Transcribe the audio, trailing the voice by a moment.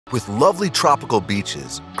With lovely tropical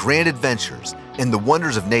beaches, grand adventures, and the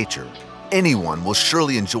wonders of nature, anyone will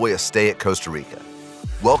surely enjoy a stay at Costa Rica.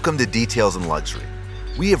 Welcome to Details in Luxury.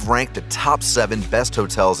 We have ranked the top 7 best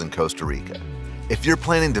hotels in Costa Rica. If you're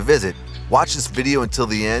planning to visit, watch this video until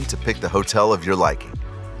the end to pick the hotel of your liking.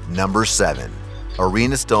 Number 7.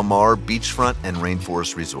 Arenas del Mar Beachfront and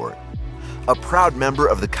Rainforest Resort. A proud member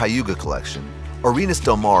of the Cayuga Collection, Arenas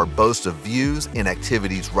del Mar boasts of views and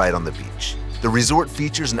activities right on the beach. The resort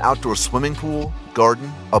features an outdoor swimming pool,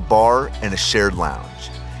 garden, a bar, and a shared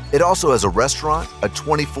lounge. It also has a restaurant, a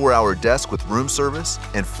 24-hour desk with room service,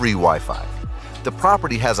 and free Wi-Fi. The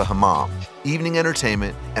property has a hammam, evening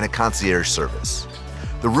entertainment, and a concierge service.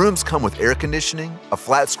 The rooms come with air conditioning, a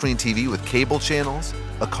flat-screen TV with cable channels,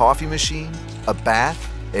 a coffee machine, a bath,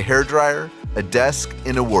 a hairdryer, a desk,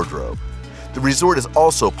 and a wardrobe. The resort is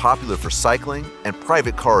also popular for cycling, and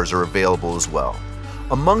private cars are available as well.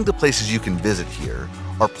 Among the places you can visit here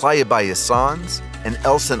are Playa Bahia Sands and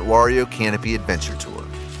El Santuario Canopy Adventure Tour.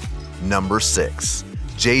 Number 6.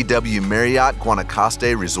 JW Marriott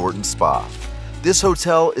Guanacaste Resort and Spa. This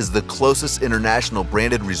hotel is the closest international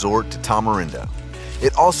branded resort to Tamarindo.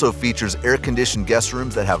 It also features air-conditioned guest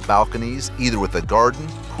rooms that have balconies, either with a garden,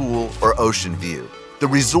 pool, or ocean view. The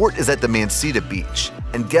resort is at the Mansita Beach,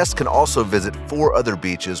 and guests can also visit 4 other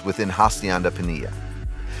beaches within Hacienda Pinilla.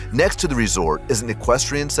 Next to the resort is an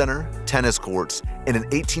equestrian center, tennis courts, and an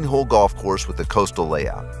 18-hole golf course with a coastal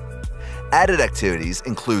layout. Added activities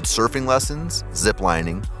include surfing lessons,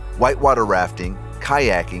 ziplining, whitewater rafting,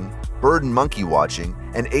 kayaking, bird and monkey watching,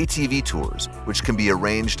 and ATV tours, which can be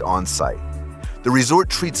arranged on site. The resort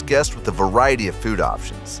treats guests with a variety of food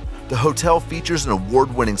options. The hotel features an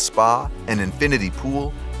award-winning spa, an infinity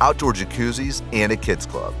pool, outdoor jacuzzis, and a kids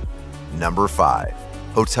club. Number 5.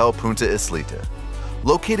 Hotel Punta Isleta.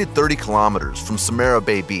 Located 30 kilometers from Samara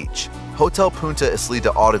Bay Beach, Hotel Punta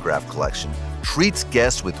Isleta Autograph Collection treats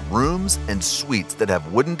guests with rooms and suites that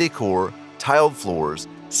have wooden decor, tiled floors,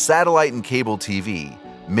 satellite and cable TV,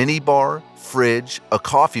 mini bar, fridge, a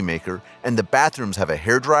coffee maker, and the bathrooms have a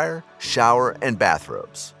hairdryer, shower, and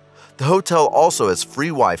bathrobes. The hotel also has free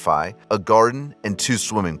Wi-Fi, a garden, and 2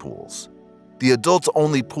 swimming pools. The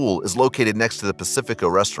adults-only pool is located next to the Pacifico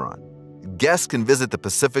restaurant. Guests can visit the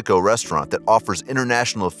Pacifico restaurant that offers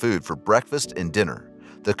international food for breakfast and dinner,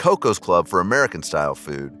 the Coco's Club for American-style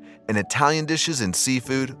food, and Italian dishes and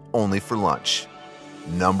seafood only for lunch.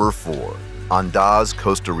 Number 4. Andaz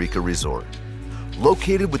Costa Rica Resort.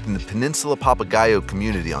 Located within the Peninsula Papagayo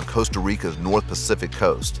community on Costa Rica's North Pacific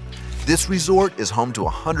coast, this resort is home to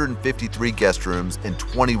 153 guest rooms and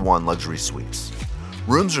 21 luxury suites.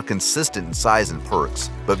 Rooms are consistent in size and perks,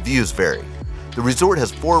 but views vary. The resort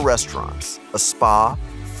has 4 restaurants, a spa,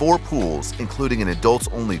 4 pools including an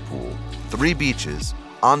adults-only pool, 3 beaches,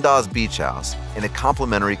 Andaz Beach House, and a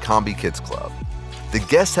complimentary Combi Kids Club. The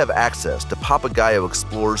guests have access to Papagayo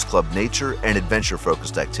Explorers Club nature and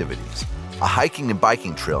adventure-focused activities, a hiking and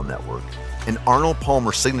biking trail network, an Arnold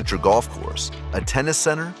Palmer signature golf course, a tennis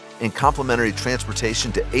center, and complimentary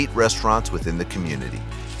transportation to 8 restaurants within the community.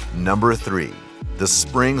 Number 3. The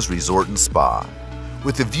Springs Resort and Spa.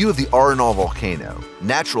 With a view of the Arenal volcano,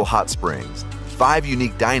 natural hot springs, 5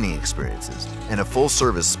 unique dining experiences, and a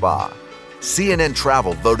full-service spa, CNN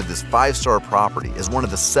Travel voted this 5-star property as one of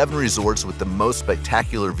the 7 resorts with the most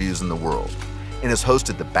spectacular views in the world, and has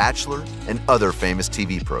hosted The Bachelor and other famous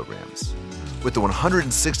TV programs. With the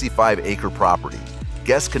 165-acre property,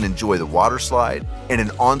 guests can enjoy the water slide and an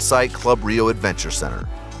on-site Club Rio Adventure Center,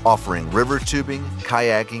 offering river tubing,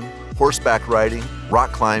 kayaking, horseback riding,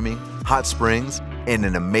 rock climbing, hot springs, and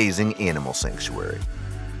an amazing animal sanctuary.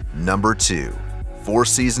 Number 2. 4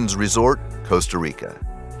 Seasons Resort, Costa Rica.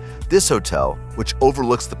 This hotel, which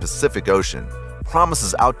overlooks the Pacific Ocean,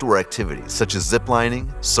 promises outdoor activities such as ziplining,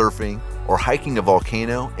 surfing, or hiking a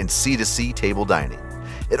volcano and sea-to-sea table dining.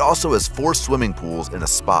 It also has 4 swimming pools and a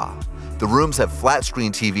spa. The rooms have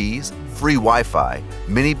flat-screen TVs, free Wi-Fi,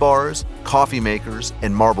 mini bars, coffee makers,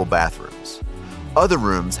 and marble bathrooms. Other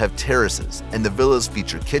rooms have terraces, and the villas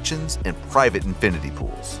feature kitchens and private infinity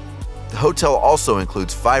pools. The hotel also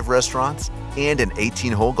includes 5 restaurants and an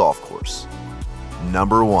 18-hole golf course.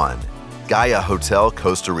 Number 1. Gaia Hotel,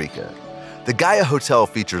 Costa Rica. The Gaia Hotel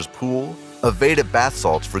features pool, Aveda bath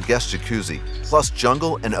salts for guest jacuzzi, plus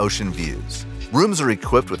jungle and ocean views. Rooms are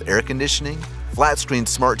equipped with air conditioning, flat-screen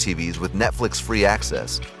smart TVs with Netflix-free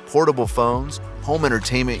access, portable phones, home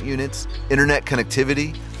entertainment units, internet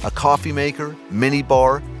connectivity, a coffee maker, mini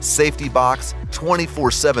bar, safety box,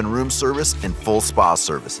 24/7 room service, and full spa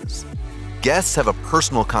services. Guests have a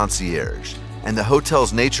personal concierge, and the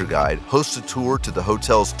hotel's nature guide hosts a tour to the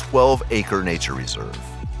hotel's 12-acre nature reserve.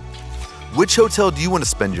 Which hotel do you want to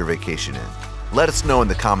spend your vacation in? Let us know in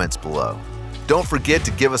the comments below. Don't forget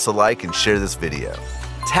to give us a like and share this video.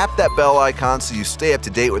 Tap that bell icon so you stay up to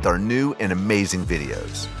date with our new and amazing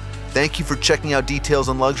videos. Thank you for checking out Details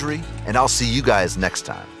in Luxury, and I'll see you guys next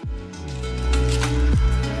time.